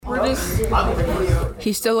Mears.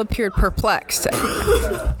 He still appeared perplexed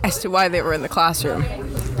as to why they were in the classroom,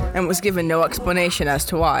 and was given no explanation as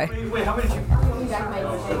to why.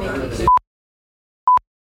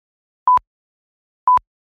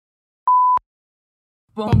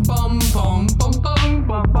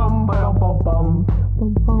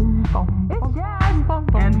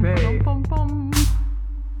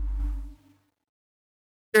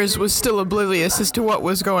 Mears was still oblivious as to what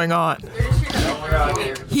was going on.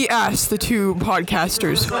 He asked the two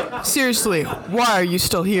podcasters, "Seriously, why are you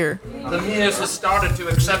still here?" The Mears has started to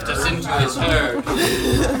accept us into his herd.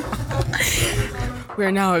 We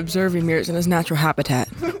are now observing Mears in his natural habitat,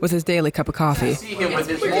 with his daily cup of coffee. See him with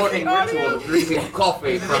his morning ritual of drinking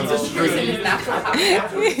coffee from the street.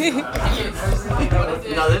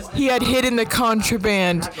 He had hidden the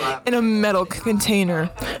contraband in a metal container,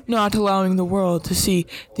 not allowing the world to see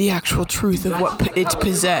the actual truth of what it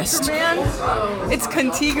possessed. It's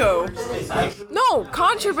Contigo. No,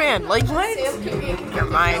 contraband. Like what? Never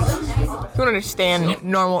mind. You don't understand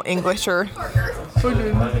normal English or.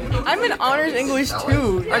 I'm in honors English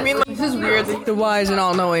too. I mean, like, this is weird. The wise and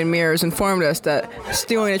all-knowing Mears informed us that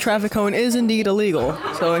stealing a traffic cone is indeed illegal.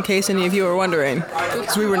 So, in case any of you are wondering,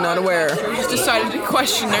 because we were not aware, We just decided to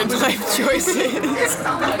question their life choices.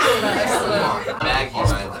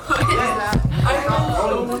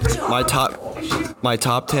 My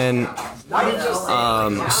top 10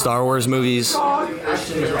 Star Wars movies. Top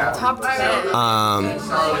 10.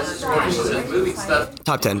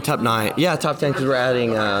 Top 10, top 9. Yeah, top 10 because we're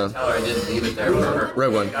adding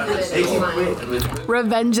Rogue One.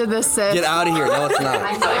 Revenge of the Sith. Get out of here. No, it's not.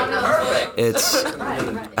 It's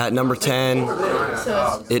at number 10.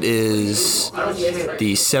 It is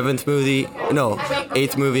the 7th movie. No,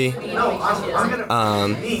 8th movie.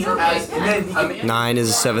 9 is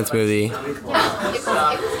the 7th movie.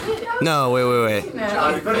 No, wait.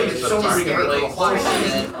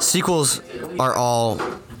 Sequels are all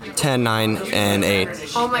 10, 9, and 8.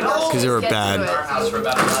 Oh my gosh. Because they were bad.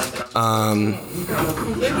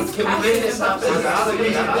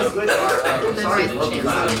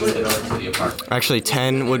 Actually,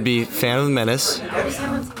 10 would be Phantom of the Menace.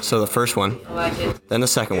 So the first one. Then the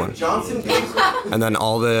second one. And then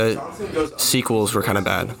all the sequels were kind of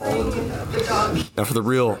bad. Now for the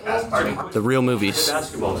real movies.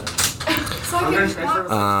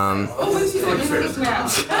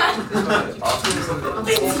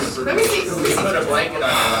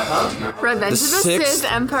 Revenge of the Sith,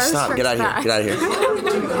 Empire Stop, get out of here. Get out of here.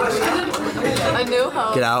 A New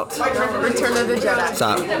Hope. Get out. Return of the Jedi.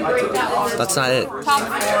 Stop. That's not it.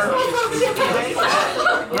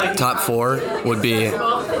 Top 4 would be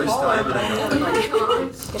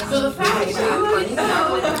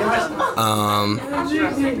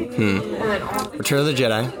Return of the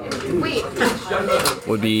Jedi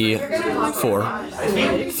would be 4.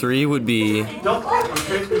 3 would be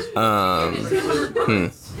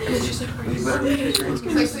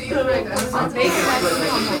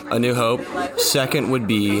A New Hope. Second would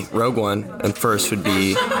be Rogue One, and first would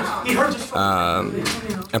be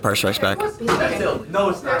Empire Strikes Back.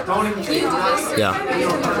 Yeah,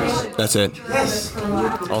 that's it.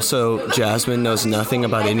 Also, Jasmine knows nothing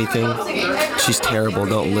about anything. She's terrible.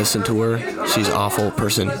 Don't listen to her. She's an awful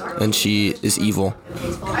person, and she is evil.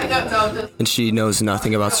 And she knows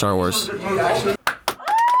nothing about Star Wars.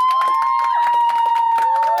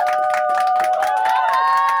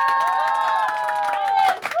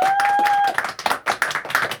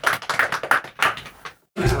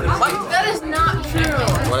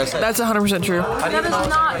 That's 100% true. That is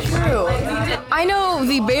not true. I know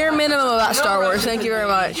the bare minimum about Star Wars. Thank you very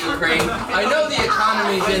much. I know the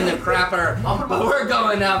economy's in the crapper, but we're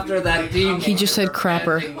going after that team. He just said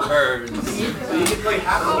crapper.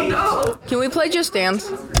 Can we play Just Dance?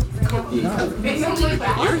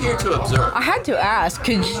 You're here to observe. I had to ask.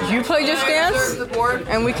 Could you play Just Dance?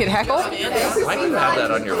 And we could heckle? Why do you have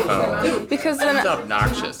that on your phone? Because then, It's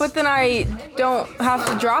obnoxious. but then I don't have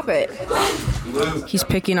to drop it. He's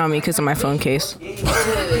picking on me because of my phone case.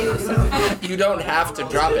 You don't have to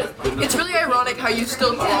drop it. It's really ironic how you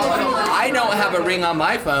still call I don't have a ring on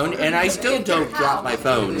my phone, and I still don't drop my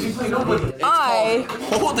phone.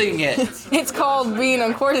 Holding it. It's called being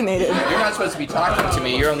uncoordinated. You're not supposed to be talking to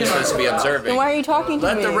me. You're only supposed to be observing. Then why are you talking to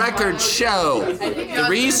Let me? the record show. The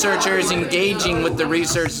researcher is engaging with the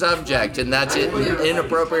research subject, and that's an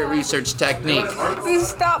inappropriate research technique. Please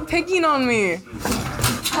stop picking on me.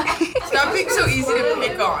 Stop being so easy to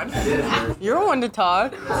pick on. You're one to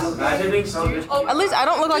talk. At least I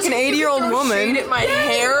don't look like an 80-year-old woman. At my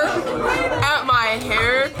hair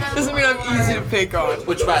doesn't mean I'm easy to pick on.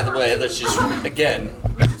 Which, by the way, let's just, again,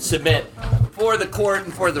 submit for the court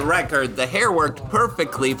and for the record, the hair worked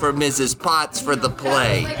perfectly for Mrs. Potts for the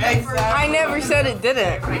play. I never said it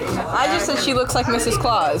didn't. I just said she looks like Mrs.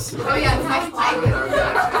 Claus.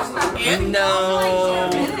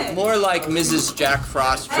 No, more like Mrs. Jack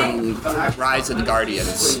Frost from Rise of the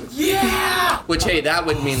Guardians. Yeah! Which, hey, that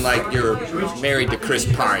would mean like you're married to Chris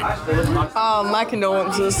Pine. My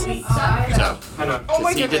condolences. So,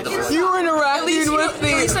 he did the You were interacting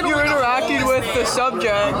with the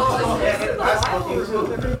subject.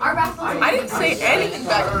 I didn't say anything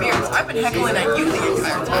back to Mears. I've been heckling at you the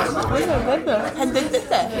entire time.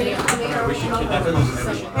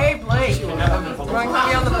 Hey, Blake. You want to come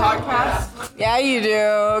be on the podcast? Yeah, you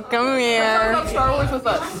do. Come Talk here. about Star Wars with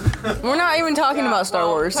us. We're not even talking about Star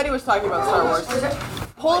Wars. Teddy was talking about Star Wars.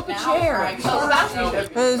 Pull up a chair.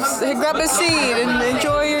 Grab a seat and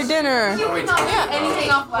enjoy your dinner.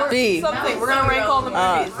 B. Something. We're gonna rank all the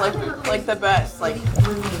movies, like the best,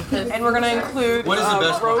 and we're gonna include What is the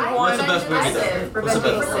best? Rogue One. What's the best movie though? What's the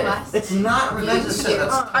best? It's not Revenge of the Sith.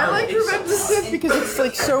 I like Revenge of the Sith because it's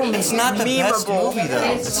like so It's not the best memeable. movie though.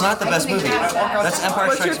 It's not the best movie. That's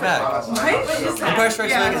Empire Strikes Back. Empire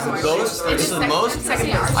Strikes Back is the most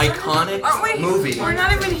iconic movie. We're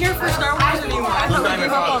not even here for Star Wars anymore. I thought we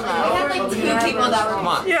gave up on that. We had like 2 people that were. Come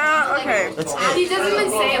on. Yeah. Okay. That's He it. doesn't even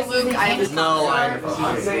say it, Luke. I just No,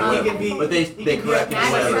 but they corrected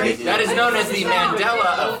it. That is known as the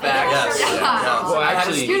Mandela effect. Yes. Well,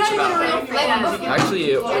 actually, You're not even a real fan.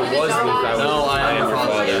 actually, it was Luke. I am your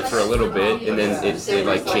father for a little bit, and then it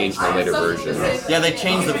like changed in a later version. Yeah, they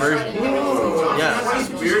changed the version. Yeah.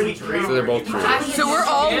 So they're both true. So we're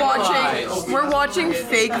watching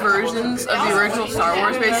fake versions of the original Star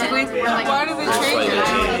Wars, basically. Why did they change it?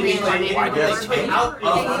 Of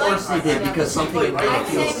course they did, because something in there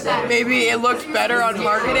feels Maybe it looked better on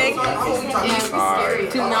marketing to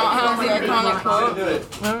not have the iconic quote. It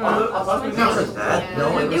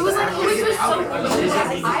was like, it was just so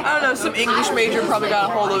cool. I don't know, some English major probably got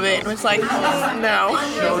a hold of it and was like, no.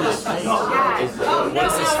 What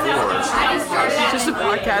is this for? Just a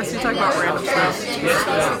podcast, you talk about random stuff.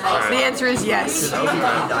 The answer is yes.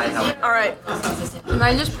 Alright. Can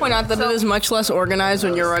I just point out that it is much less organized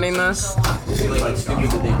when you're running this?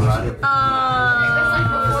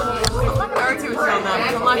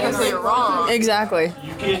 I'm not gonna say you're wrong. Exactly.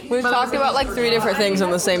 We've talked about like 3 different things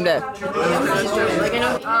on the same day.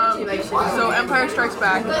 So Empire Strikes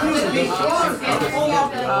Back.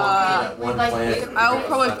 I'll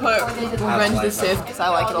probably put Revenge of the Sith because I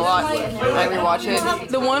like it a lot. I rewatch it.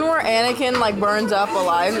 The one where Anakin like burns up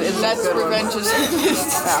alive, That's Revenge of the Sith.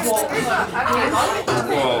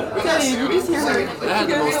 Well, it had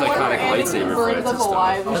the most iconic lightsaber Burns fights up and stuff.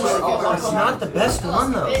 alive. It's not the best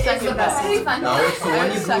one though. Second best. No, it's the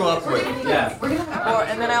one you grew up with.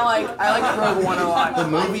 And then I like Rogue One a lot. The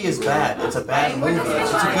movie is bad. It's a bad movie.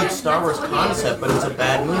 It's a good Star Wars concept, but it's a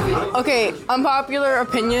bad movie. Okay, unpopular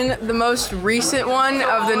opinion, the most recent one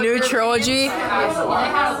of the new trilogy.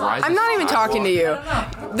 I'm not even talking to you.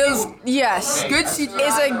 Yes, good is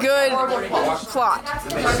a good plot.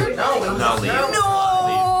 No!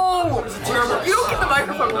 You don't get the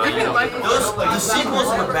microphone. Give me the microphone. The sequels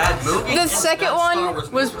were bad movies. The second one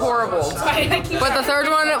was horrible, but the third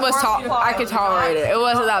one was I could tolerate it. It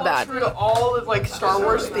wasn't that bad. Through all of like Star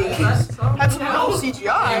Wars themes. Had some cool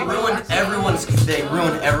CGI. They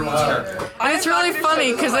ruined everyone's character. And it's really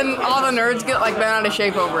funny because then all the nerds get like bent out of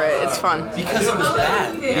shape over it. It's fun. Because it was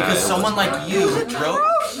bad. Because someone like you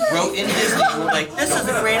wrote in Disney, you were like, this is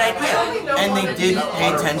a great idea. And they didn't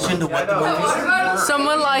pay attention to what the movies were.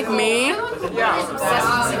 Someone like me.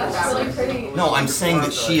 No, I'm saying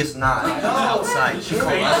that she is not outside. She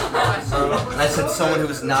called us. And I said someone who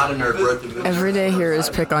is not a nerd wrote the movie. Every day here is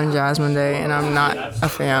Pick on Jasmine Day, and I'm not a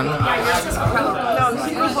fan. No, the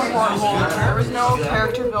sequels were horrible. There was no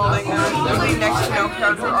character building. There was really next to no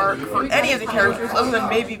character arc for any of the characters other than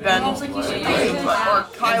maybe Ben or And his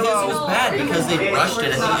Kylo. was bad because they rushed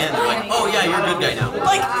it at the end. They're like, oh yeah, you're a good guy now.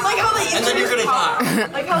 Like how they And then you're gonna die.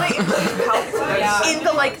 like how they introduced Palpatine in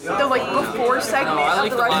the before segment of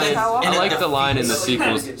the Rise of Skywalker. I like the line in the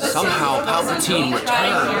sequels. Somehow Palpatine returned.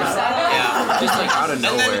 Yeah. Just like out of And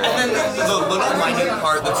nowhere. then the little minute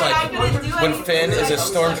part that's like, when Finn is a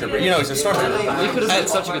stormtrooper, you know he's a stormtrooper. They could have had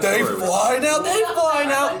such a good They story. fly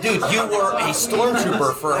now. Dude, you were a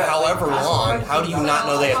stormtrooper for however long. How do you not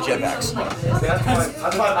know they have jetpacks?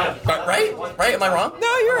 Right? Am I wrong?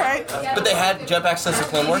 No, you're right. But they had jetpacks since the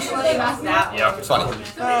Clone Wars? Yeah. It's funny.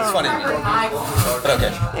 It's funny. But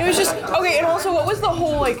okay. It was just okay, and also what was the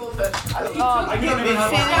whole like Finn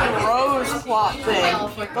and Rose plot thing?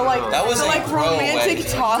 That was the a like throwaway. romantic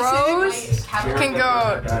tossing. Rose can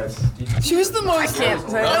go She was the most Can't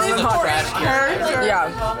say important character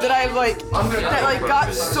Yeah. that I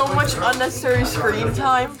got so much unnecessary screen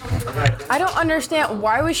time. I don't understand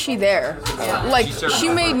why was she there? Like she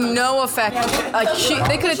made no effect. Like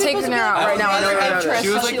they could have taken her out right now. And no one would notice. She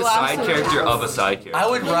was like the side character of a side character. I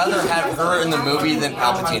would rather have her in the movie than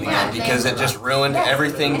Palpatine again because it just ruined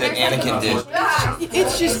everything that Anakin did.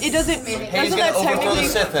 It's just it doesn't. Hey, he's gonna overthrow the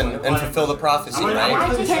Sith and fulfill the prophecy,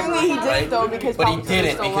 right? Technically, he did Right? though because. But he Palpatine's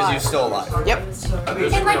didn't still because alive. he was still alive. Yep.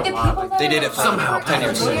 And like the people that They did it somehow 10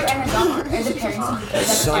 years ago.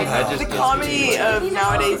 Somehow. The comedy of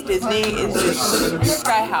nowadays Disney is just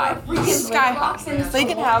sky high. Sky high. They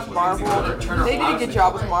can have Marvel. They did a good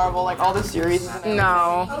job with Marvel, like all the series.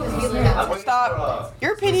 No. Stop.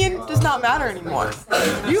 Your opinion does not matter anymore.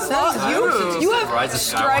 You have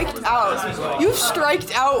striked out. You've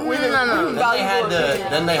striked out with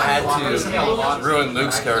Then they had to ruin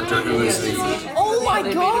Luke's character, who was the. Oh my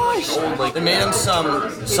gosh! They made him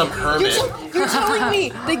some hermit You're telling me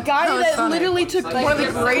the guy that literally took one of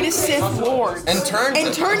the greatest Sith lords and turned him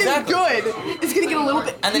exactly. good is gonna get a little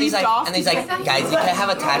bit And then he's peeved like, off. guys, you can have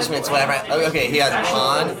attachments, whatever. Okay, he had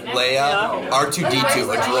Han, Leia,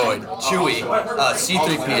 R2D2, a droid, Chewie,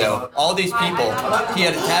 C3PO, all these people he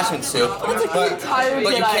had attachments to. the entire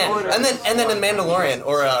but you Jedi can't. Order. And then in Mandalorian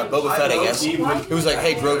or Boba Fett, I guess, he was like,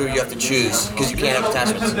 hey Grogu, you have to choose because you can't have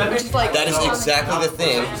attachments. That is exactly the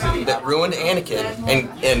thing that ruined Anakin and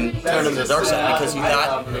turned him to the dark side because he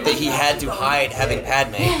thought that he had to hide having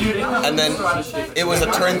Padme, and then it was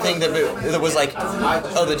a turn thing that was like,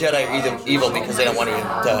 oh, the Jedi are evil because they don't want you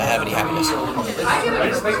to have any happiness.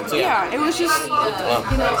 So, Yeah, it was just.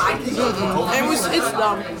 It's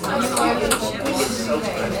dumb.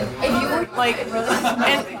 Like,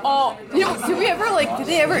 and all. Did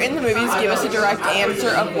they ever in the movies give us a direct answer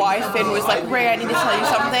of why Finn was like, Rey, I need to tell you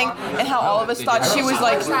something, and how all of us thought she was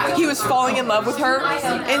like, he was falling in love with her,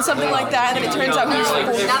 and something like that, and then it turns out he was They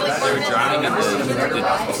were drowning in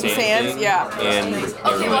the sands, yeah. And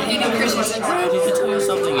Okay, well, he knew Christmas. he could tell you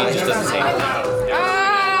something, it just doesn't say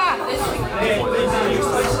anything.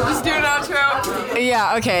 Just do an outro.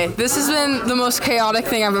 Yeah, okay. This has been the most chaotic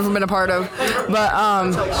thing I've ever been a part of. But,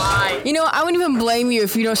 I wouldn't even blame you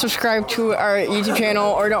if you don't subscribe to our YouTube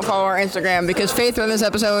channel or don't follow our Instagram because Faith ran this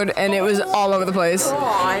episode and it was all over the place.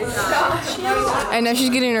 And now she's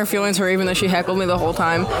getting her feelings hurt even though she heckled me the whole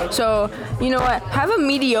time. So, you know what? Have a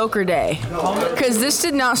mediocre day. Because this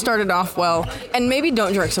did not start it off well. And maybe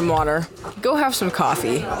don't drink some water. Go have some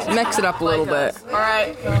coffee. Mix it up a little bit.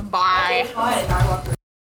 Alright, bye.